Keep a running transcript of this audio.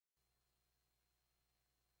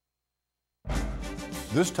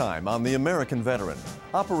This time on The American Veteran,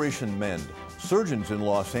 Operation Mend, surgeons in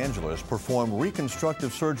Los Angeles perform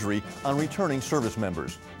reconstructive surgery on returning service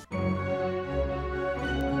members.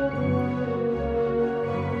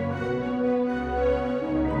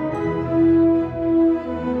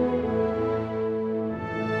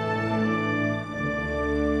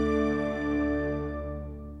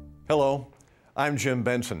 Hello, I'm Jim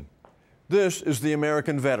Benson. This is The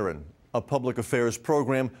American Veteran, a public affairs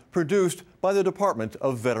program produced by the Department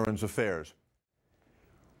of Veterans Affairs.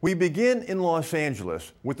 We begin in Los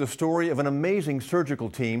Angeles with the story of an amazing surgical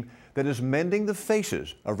team that is mending the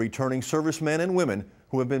faces of returning servicemen and women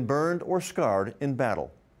who have been burned or scarred in battle.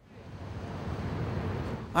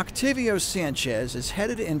 Octavio Sanchez is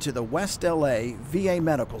headed into the West LA VA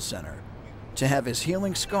Medical Center to have his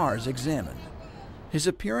healing scars examined. His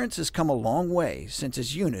appearance has come a long way since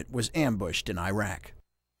his unit was ambushed in Iraq.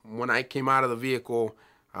 When I came out of the vehicle,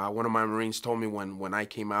 one of my Marines told me when I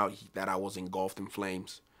came out that I was engulfed in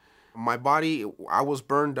flames. My body, I was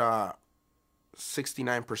burned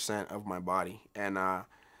 69% of my body. And out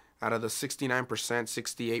of the 69%,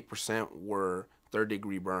 68% were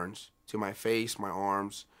third-degree burns to my face, my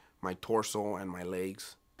arms, my torso, and my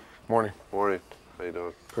legs. Morning. Morning. How you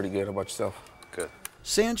doing? Pretty good. How about yourself? Good.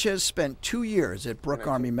 Sanchez spent 2 years at Brooke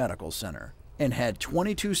Army Medical Center and had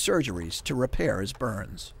 22 surgeries to repair his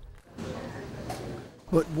burns.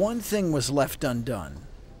 But one thing was left undone: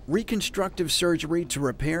 reconstructive surgery to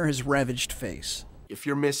repair his ravaged face. If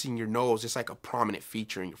you're missing your nose, it's like a prominent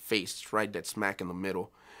feature in your face. It's right dead smack in the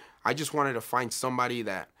middle. I just wanted to find somebody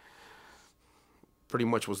that pretty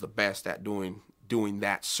much was the best at doing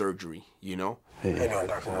that surgery, you know? Hey, how you doing,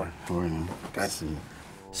 Dr. Miller? Morning. Good to see you.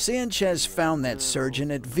 Sanchez found that surgeon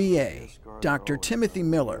at VA, Dr. Timothy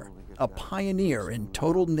Miller, a pioneer in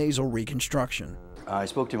total nasal reconstruction. I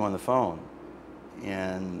spoke to him on the phone,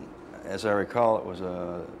 and as I recall, it was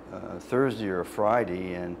a Thursday or a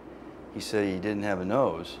Friday, and he said he didn't have a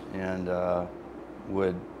nose, and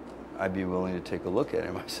would I be willing to take a look at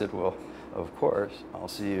him? I said, well, of course. I'll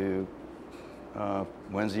see you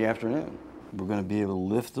Wednesday afternoon. We're going to be able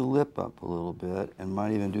to lift the lip up a little bit and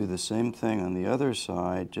might even do the same thing on the other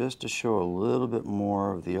side just to show a little bit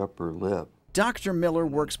more of the upper lip. Dr. Miller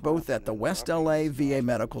works both at the West LA VA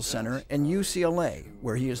Medical Center and UCLA,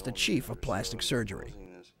 where he is the chief of plastic surgery.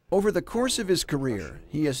 Over the course of his career,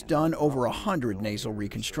 he has done over 100 nasal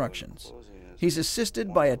reconstructions. He's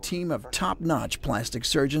assisted by a team of top-notch plastic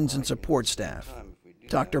surgeons and support staff.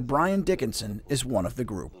 Dr. Brian Dickinson is one of the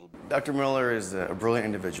group. Dr. Miller is a brilliant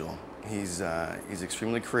individual. He's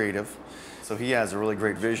extremely creative, so he has a really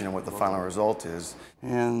great vision of what the final result is.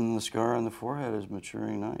 And the scar on the forehead is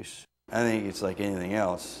maturing nice. I think it's like anything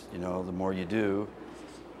else, you know, the more you do,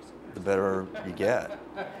 the better you get.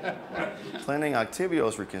 Planning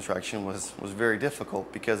Octavio's reconstruction was very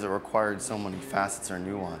difficult because it required so many facets or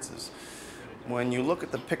nuances. When you look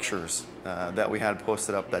at the pictures that we had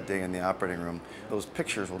posted up that day in the operating room, those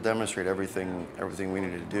pictures will demonstrate everything we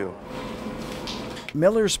needed to do.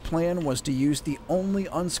 Miller's plan was to use the only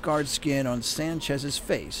unscarred skin on Sanchez's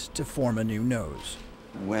face to form a new nose.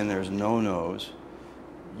 When there's no nose,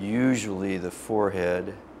 usually the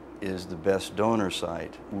forehead is the best donor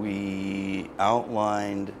site. We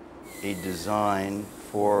outlined a design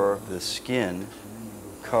for the skin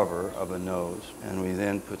cover of a nose, and we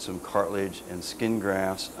then put some cartilage and skin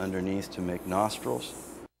grafts underneath to make nostrils.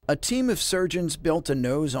 A team of surgeons built a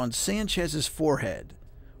nose on Sanchez's forehead.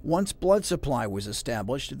 Once blood supply was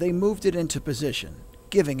established, they moved it into position,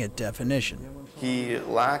 giving it definition. He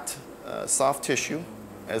lacked soft tissue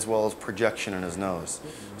as well as projection in his nose.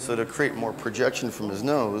 So to create more projection from his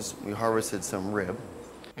nose, we harvested some rib.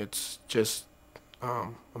 It's just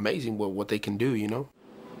amazing what they can do, you know?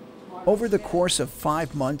 Over the course of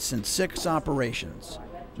 5 months and 6 operations,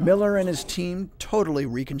 Miller and his team totally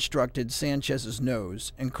reconstructed Sanchez's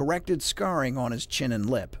nose and corrected scarring on his chin and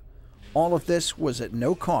lip. All of this was at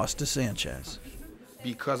no cost to Sanchez.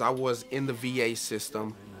 Because I was in the VA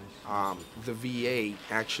system, the VA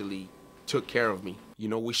actually took care of me. You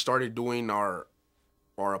know, we started doing our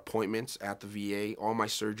appointments at the VA. All my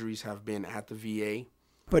surgeries have been at the VA.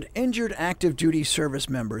 But injured active duty service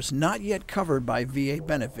members not yet covered by VA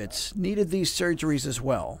benefits needed these surgeries as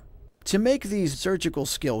well. To make these surgical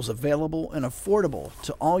skills available and affordable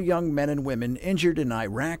to all young men and women injured in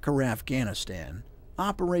Iraq or Afghanistan,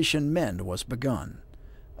 Operation Mend was begun,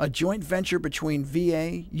 a joint venture between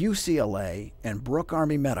VA, UCLA, and Brooke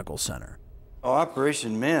Army Medical Center.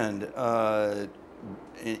 Operation Mend,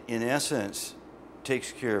 in essence,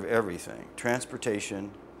 takes care of everything: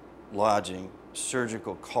 transportation, lodging,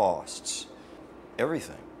 surgical costs,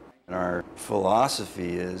 everything. And our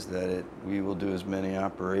philosophy is that we will do as many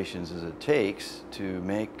operations as it takes to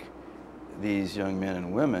make these young men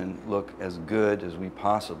and women look as good as we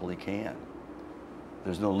possibly can.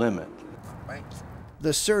 There's no limit.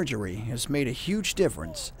 The surgery has made a huge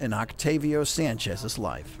difference in Octavio Sanchez's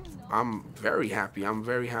life. I'm very happy. I'm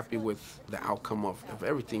very happy with the outcome of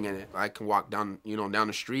everything. And I can walk down, down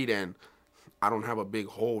the street and I don't have a big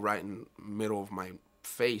hole right in the middle of my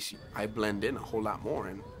face. I blend in a whole lot more,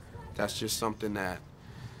 and that's just something that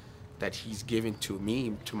he's given to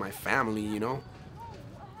me, to my family,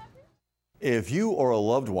 If you or a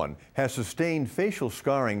loved one has sustained facial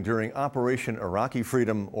scarring during Operation Iraqi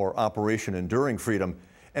Freedom or Operation Enduring Freedom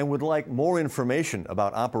and would like more information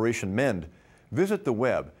about Operation Mend, visit the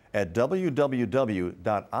web at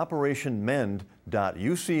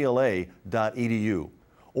www.operationmend.ucla.edu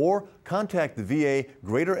or contact the VA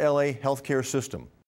Greater LA Healthcare System.